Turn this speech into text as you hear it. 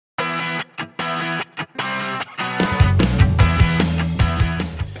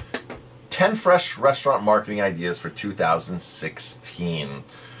10 fresh restaurant marketing ideas for 2016.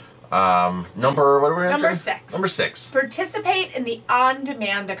 Number, what are we Number 6. Number 6. Participate in the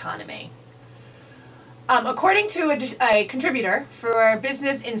on-demand economy. According to a contributor for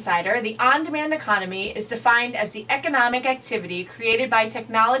Business Insider, the on-demand economy is defined as the economic activity created by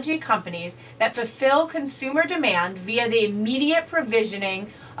technology companies that fulfill consumer demand via the immediate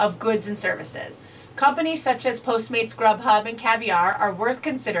provisioning of goods and services. Companies such as Postmates, GrubHub, and Caviar are worth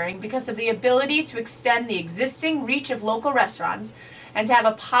considering because of the ability to extend the existing reach of local restaurants and to have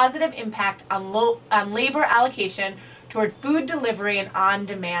a positive impact on labor allocation toward food delivery and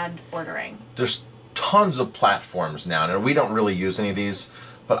on-demand ordering. There's tons of platforms now, and we don't really use any of these,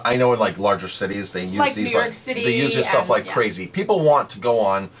 but I know in like larger cities they use like these New York City, they use this stuff like crazy. People want to go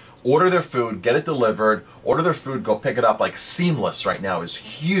on, order their food, get it delivered, order their food, go pick it up. Like Seamless right now is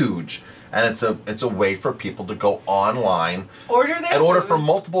huge, and it's a way for people to go online, order from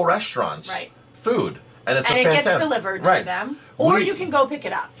multiple restaurants, food, and it gets delivered to them, or you can go pick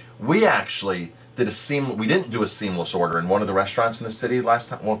it up. We actually did we didn't do a seamless order in one of the restaurants in the city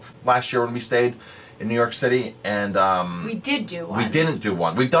last year when we stayed in New York City, and we did do one. We didn't do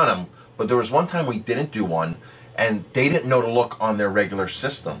one. We've done them, but there was one time we didn't do one, and they didn't know to look on their regular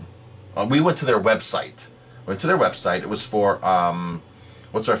system. We went to their website. It was for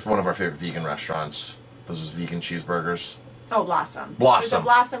what's one of our favorite vegan restaurants? Those vegan cheeseburgers. Oh, Blossom. Blossom. The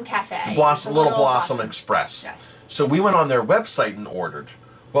Blossom Cafe. The Blossom, little Blossom Express. Yes. So we went on their website and ordered.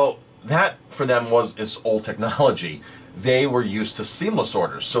 Well, that for them is old technology. They were used to seamless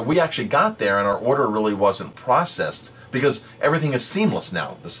orders. So we actually got there and our order really wasn't processed because everything is seamless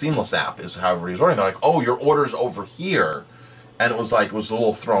now. The Seamless app is how everybody's ordering. They're like, oh, your order's over here. And it was a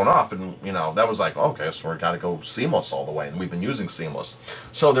little thrown off, and that was like, okay, so we got to go Seamless all the way, and we've been using Seamless.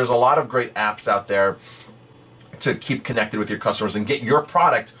 So there's a lot of great apps out there to keep connected with your customers and get your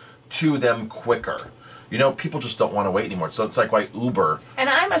product to them quicker. People just don't want to wait anymore. So it's like why Uber. And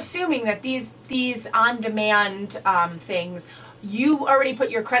I'm assuming that these on-demand things, you already put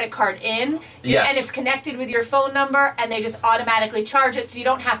your credit card in, yes, and it's connected with your phone number, and they just automatically charge it, so you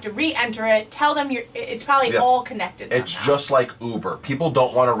don't have to re-enter it. Tell them it's probably all connected somehow. It's just like Uber. People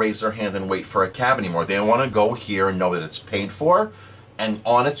don't want to raise their hand and wait for a cab anymore. They want to go here and know that it's paid for and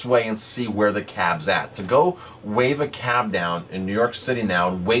on its way and see where the cab's at. To go wave a cab down in New York City now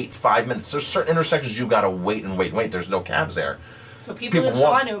and wait 5 minutes. There's certain intersections you got to wait and wait and wait. There's no cabs there. So people just go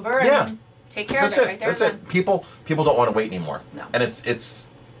on Uber and take care of it right there. That's it. People don't want to wait anymore. No. And it's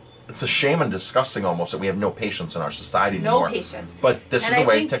a shame and disgusting almost that we have no patience in our society anymore. No patience. But this is the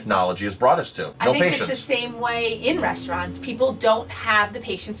way technology has brought us to. No patience. I think it's the same way in restaurants. People don't have the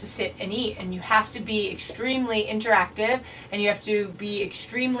patience to sit and eat, and you have to be extremely interactive, and you have to be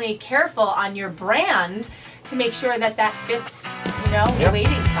extremely careful on your brand to make sure that fits, the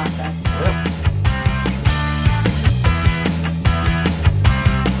waiting process. Yeah.